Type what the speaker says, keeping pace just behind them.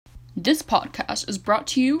This podcast is brought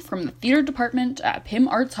to you from the theater department at Pym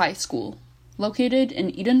Arts High School, located in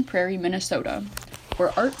Eden Prairie, Minnesota,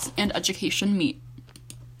 where arts and education meet.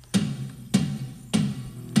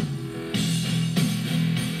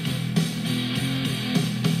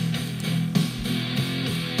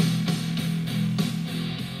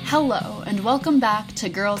 Hello, and welcome back to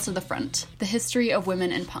Girls to the Front, the history of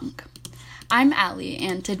women in punk. I'm Allie,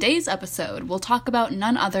 and today's episode will talk about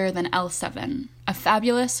none other than L7, a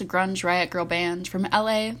fabulous grunge riot girl band from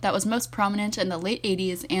LA that was most prominent in the late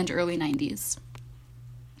 80s and early 90s.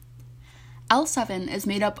 L7 is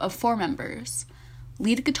made up of 4 members: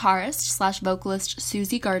 lead guitarist/vocalist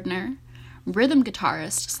Susie Gardner, rhythm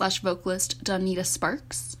guitarist/vocalist Donita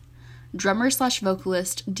Sparks,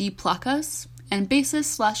 drummer/vocalist Dee Placas, and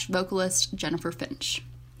bassist/vocalist Jennifer Finch.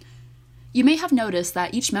 You may have noticed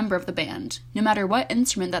that each member of the band, no matter what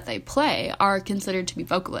instrument that they play, are considered to be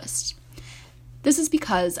vocalists. This is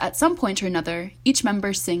because, at some point or another, each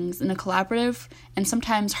member sings in a collaborative and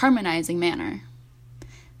sometimes harmonizing manner.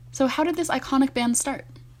 So how did this iconic band start?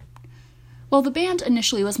 Well, the band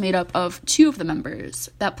initially was made up of 2 of the members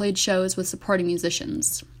that played shows with supporting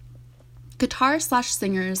musicians.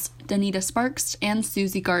 Guitar/singers Donita Sparks and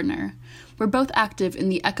Susie Gardner were both active in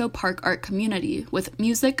the Echo Park art community with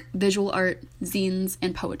music, visual art, zines,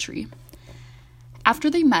 and poetry. After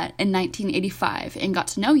they met in 1985 and got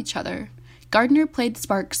to know each other, Gardner played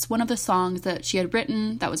Sparks one of the songs that she had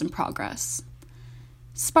written that was in progress.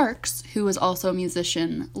 Sparks, who was also a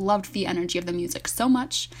musician, loved the energy of the music so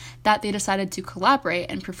much that they decided to collaborate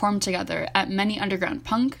and perform together at many underground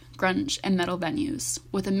punk, grunge, and metal venues,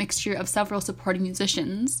 with a mixture of several supporting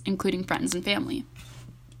musicians, including friends and family.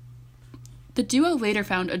 The duo later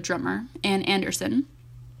found a drummer, Ann Anderson,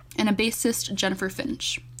 and a bassist, Jennifer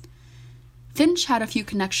Finch. Finch had a few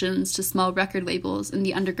connections to small record labels in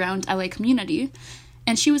the underground LA community,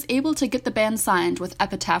 and she was able to get the band signed with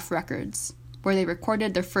Epitaph Records, where they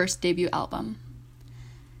recorded their first debut album.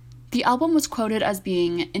 The album was quoted as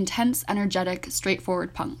being intense, energetic,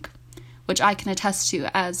 straightforward punk, which I can attest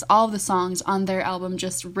to, as all of the songs on their album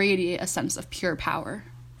just radiate a sense of pure power.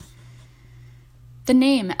 The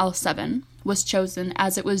name L7 was chosen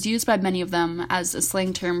as it was used by many of them as a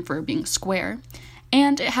slang term for being square,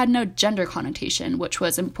 and it had no gender connotation, which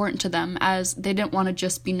was important to them as they didn't want to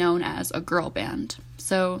just be known as a girl band,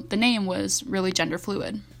 so the name was really gender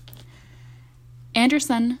fluid.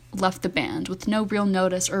 Anderson left the band with no real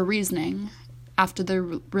notice or reasoning after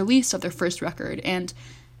the release of their first record, and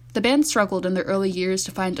the band struggled in their early years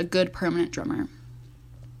to find a good permanent drummer.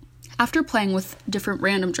 After playing with different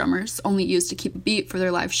random drummers, only used to keep a beat for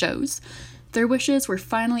their live shows, their wishes were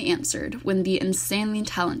finally answered when the insanely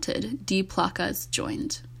talented Dee Placas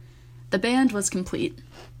joined. The band was complete.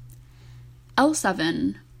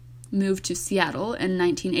 L7 moved to Seattle in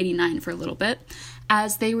 1989 for a little bit,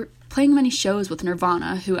 as they were playing many shows with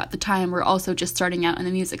Nirvana, who at the time were also just starting out in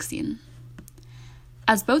the music scene.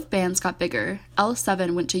 As both bands got bigger,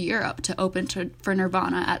 L7 went to Europe to open for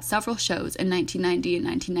Nirvana at several shows in 1990 and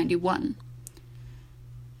 1991.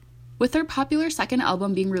 With their popular second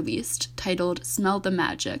album being released, titled Smell the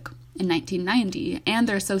Magic, in 1990, and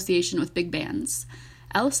their association with big bands,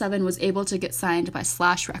 L7 was able to get signed by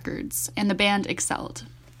Slash Records, and the band excelled.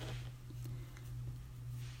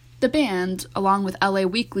 The band, along with LA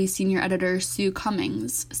Weekly senior editor Sue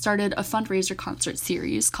Cummings, started a fundraiser concert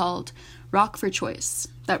series called Rock for Choice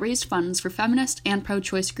that raised funds for feminist and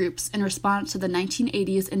pro-choice groups in response to the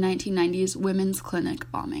 1980s and 1990s women's clinic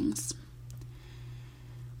bombings.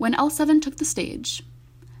 When L7 took the stage,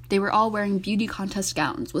 they were all wearing beauty contest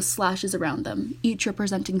gowns with slashes around them, each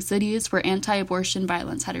representing cities where anti-abortion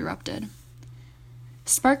violence had erupted.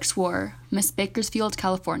 Sparks wore Miss Bakersfield,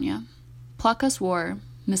 California. Placas wore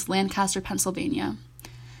Miss Lancaster, Pennsylvania.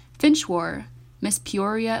 Finch wore Miss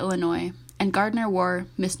Peoria, Illinois, and Gardner wore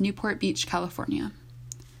Miss Newport Beach, California.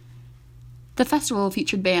 The festival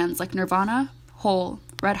featured bands like Nirvana, Hole,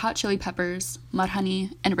 Red Hot Chili Peppers,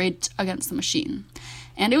 Mudhoney, and Rage Against the Machine,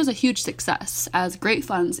 and it was a huge success, as great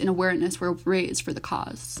funds and awareness were raised for the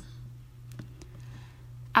cause.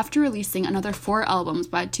 After releasing another 4 albums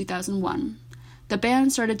by 2001, the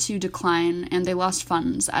band started to decline and they lost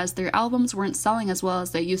funds as their albums weren't selling as well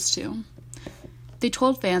as they used to. They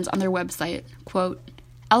told fans on their website, quote,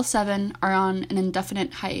 L7 are on an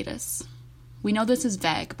indefinite hiatus. We know this is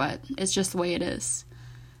vague, but it's just the way it is.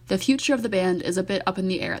 The future of the band is a bit up in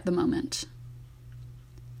the air at the moment.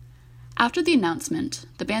 After the announcement,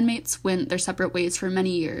 the bandmates went their separate ways for many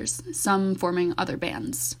years, some forming other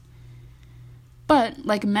bands. But,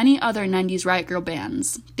 like many other 90s riot girl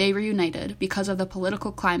bands, they reunited because of the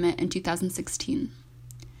political climate in 2016.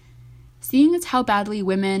 Seeing as how badly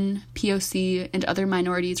women, POC, and other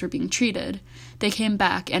minorities were being treated, they came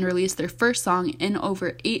back and released their first song in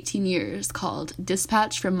over 18 years called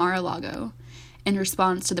Dispatch from Mar-a-Lago, in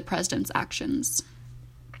response to the president's actions.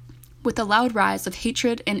 With the loud rise of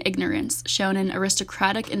hatred and ignorance shown in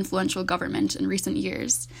aristocratic influential government in recent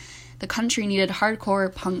years, the country needed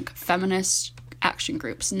hardcore punk feminist action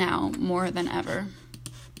groups now more than ever.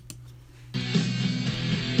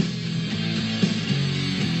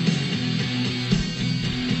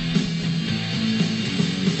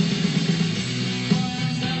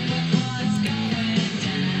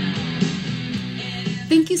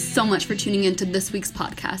 Thank you so much for tuning into this week's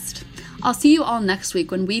podcast. I'll see you all next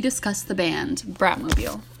week when we discuss the band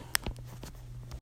Bratmobile.